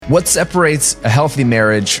What separates a healthy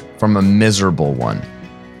marriage from a miserable one?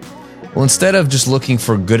 Well, instead of just looking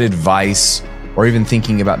for good advice or even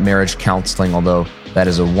thinking about marriage counseling, although that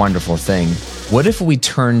is a wonderful thing, what if we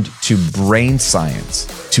turned to brain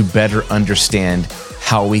science to better understand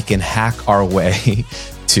how we can hack our way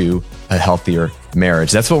to a healthier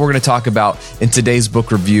marriage? That's what we're going to talk about in today's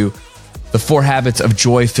book review. The 4 Habits of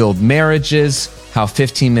Joy-Filled Marriages, how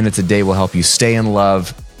 15 minutes a day will help you stay in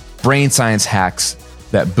love, brain science hacks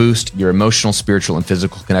that boost your emotional, spiritual, and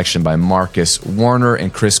physical connection by Marcus Warner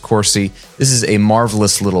and Chris Corsi. This is a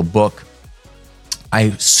marvelous little book. I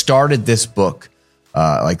started this book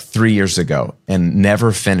like 3 years ago and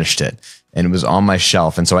never finished it. And it was on my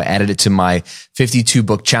shelf. And so I added it to my 52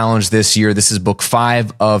 book challenge this year. This is book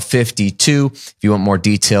 5 of 52. If you want more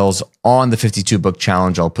details on the 52 book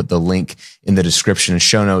challenge, I'll put the link in the description and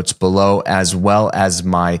show notes below, as well as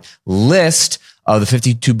my list of the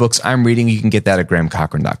 52 books I'm reading. You can get that at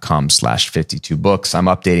grahamcochran.com/52 books. I'm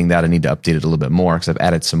updating that. I need to update it a little bit more because I've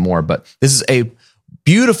added some more, but this is a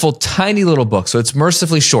beautiful, tiny little book. So it's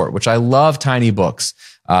mercifully short, which I love tiny books.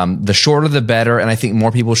 The shorter, the better. And I think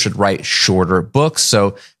more people should write shorter books.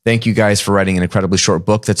 So thank you guys for writing an incredibly short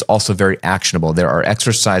book that's also very actionable. There are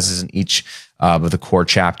exercises in each of the core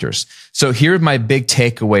chapters. So here's my big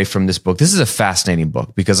takeaway from this book. This is a fascinating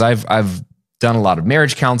book because I've done a lot of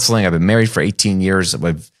marriage counseling. I've been married for 18 years.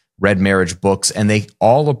 I've read marriage books, and they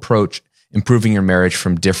all approach improving your marriage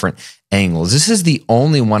from different angles. This is the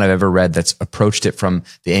only one I've ever read that's approached it from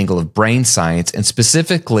the angle of brain science, and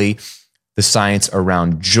specifically the science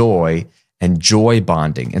around joy and joy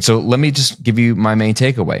bonding. And so let me just give you my main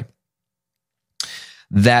takeaway.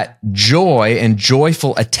 That joy and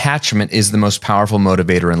joyful attachment is the most powerful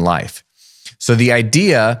motivator in life. So the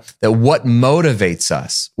idea that what motivates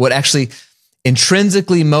us, what actually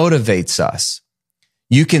intrinsically motivates us.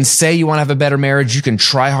 You can say you want to have a better marriage. You can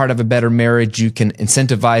try hard to have a better marriage. You can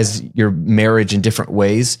incentivize your marriage in different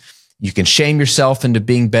ways. You can shame yourself into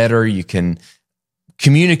being better. You can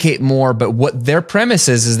communicate more. But what their premise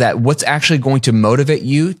is that what's actually going to motivate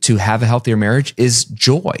you to have a healthier marriage is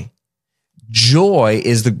joy. Joy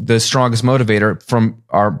is the strongest motivator from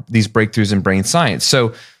these breakthroughs in brain science.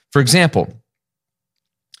 So, for example,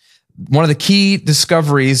 one of the key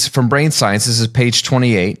discoveries from brain science, this is page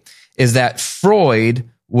 28, is that Freud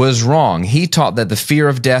was wrong. He taught that the fear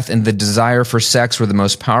of death and the desire for sex were the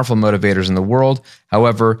most powerful motivators in the world.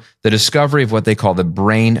 However, the discovery of what they call the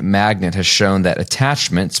brain magnet has shown that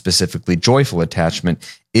attachment, specifically joyful attachment,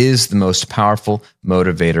 is the most powerful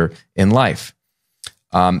motivator in life.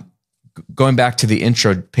 Going back to the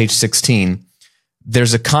intro, page 16,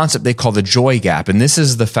 there's a concept they call the joy gap, and this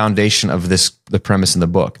is the foundation of the premise in the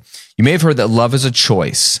book. You may have heard that love is a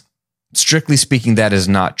choice. Strictly speaking, that is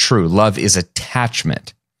not true. Love is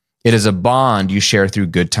attachment. It is a bond you share through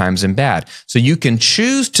good times and bad. So you can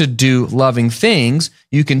choose to do loving things.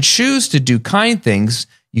 You can choose to do kind things.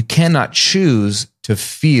 You cannot choose to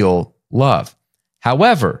feel love.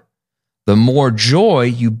 However, the more joy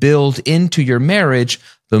you build into your marriage,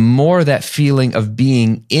 the more that feeling of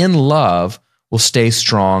being in love will stay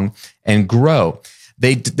strong and grow.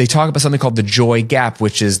 They talk about something called the joy gap,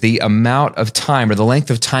 which is the amount of time or the length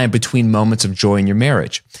of time between moments of joy in your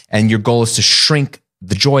marriage. And your goal is to shrink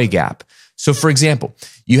the joy gap. So for example,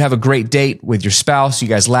 you have a great date with your spouse, you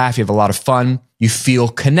guys laugh, you have a lot of fun, you feel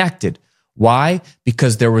connected. Why?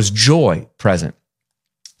 Because there was joy present.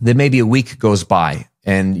 Then maybe a week goes by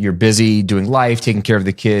and you're busy doing life, taking care of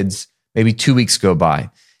the kids. Maybe 2 weeks go by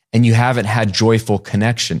and you haven't had joyful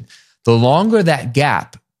connection. The longer that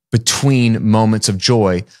gap between moments of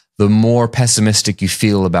joy, the more pessimistic you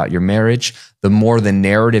feel about your marriage, the more the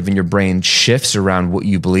narrative in your brain shifts around what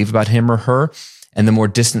you believe about him or her, and the more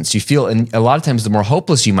distance you feel. And a lot of times, the more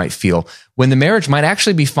hopeless you might feel when the marriage might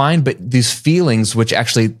actually be fine, but these feelings, which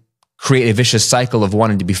actually create a vicious cycle of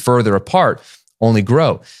wanting to be further apart, only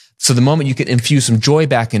grow. So the moment you can infuse some joy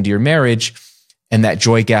back into your marriage, and that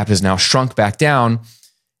joy gap is now shrunk back down,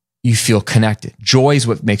 you feel connected. Joy is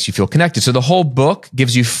what makes you feel connected. So the whole book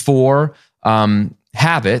gives you 4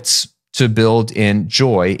 habits to build in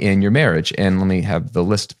joy in your marriage. And let me have the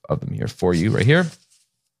list of them here for you right here.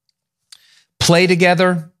 Play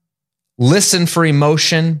together, listen for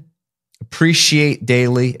emotion, appreciate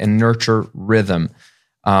daily, and nurture rhythm.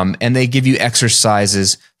 And they give you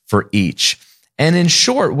exercises for each. And in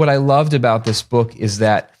short, what I loved about this book is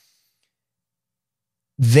that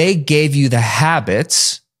they gave you the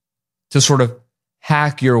habits to sort of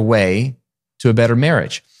hack your way to a better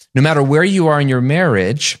marriage. No matter where you are in your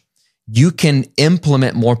marriage, you can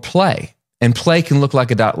implement more play. And play can look like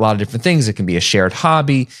a lot of different things. It can be a shared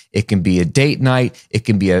hobby. It can be a date night. It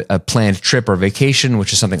can be a planned trip or vacation,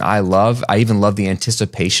 which is something I love. I even love the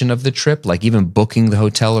anticipation of the trip. Like even booking the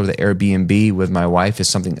hotel or the Airbnb with my wife is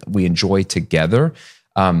something that we enjoy together.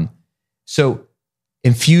 So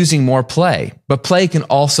infusing more play. But play can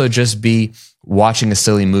also just be watching a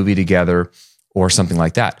silly movie together or something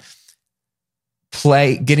like that.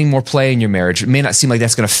 Play, getting more play in your marriage. It may not seem like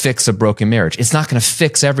that's going to fix a broken marriage. It's not going to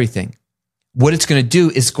fix everything. What it's going to do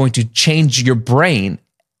is going to change your brain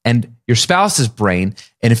and your spouse's brain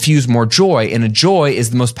and infuse more joy. And a joy is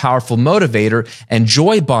the most powerful motivator, and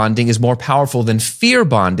joy bonding is more powerful than fear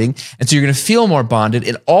bonding. And so you're going to feel more bonded,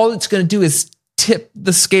 and all it's going to do is tip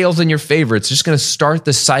the scales in your favor. It's just going to start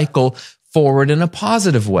the cycle forward in a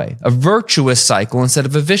positive way, a virtuous cycle instead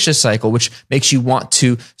of a vicious cycle, which makes you want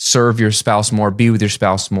to serve your spouse more, be with your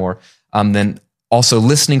spouse more. Then also,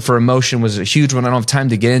 listening for emotion was a huge one. I don't have time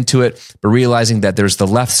to get into it, but realizing that there's the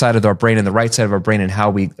left side of our brain and the right side of our brain and how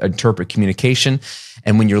we interpret communication.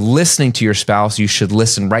 And when you're listening to your spouse, you should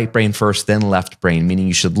listen right brain first, then left brain, meaning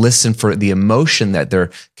you should listen for the emotion that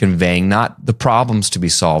they're conveying, not the problems to be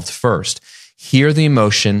solved first. Hear the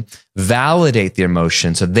emotion, validate the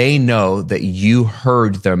emotion so they know that you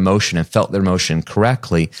heard their emotion and felt their emotion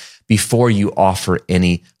correctly before you offer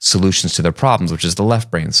any solutions to their problems, which is the left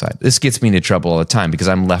brain side. This gets me into trouble all the time because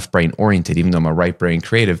I'm left brain oriented, even though I'm a right brain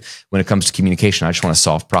creative. When it comes to communication, I just want to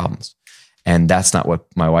solve problems. And that's not what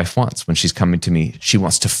my wife wants. When she's coming to me, she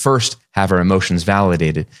wants to first have her emotions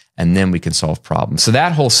validated, and then we can solve problems. So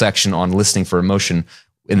that whole section on listening for emotion,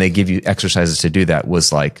 and they give you exercises to do that,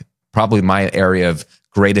 was like probably my area of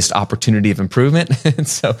greatest opportunity of improvement. And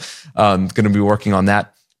so I'm going to be working on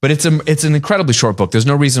that. But it's an incredibly short book. There's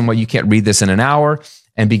no reason why you can't read this in an hour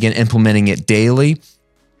and begin implementing it daily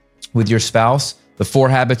with your spouse. The 4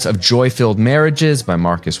 Habits of Joy-Filled Marriages by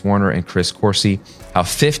Marcus Warner and Chris Corsi. How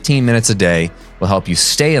 15 minutes a day will help you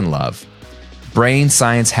stay in love. Brain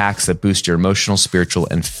science hacks that boost your emotional, spiritual,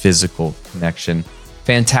 and physical connection.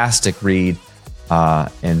 Fantastic read,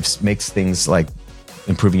 and makes things like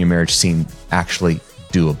improving your marriage seem actually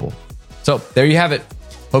doable. So there you have it.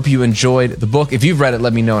 Hope you enjoyed the book. If you've read it,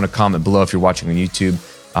 let me know in a comment below if you're watching on YouTube.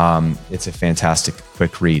 It's a fantastic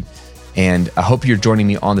quick read. And I hope you're joining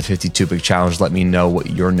me on the 52 Book Challenge. Let me know what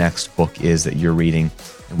your next book is that you're reading,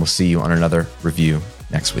 and we'll see you on another review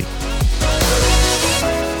next week.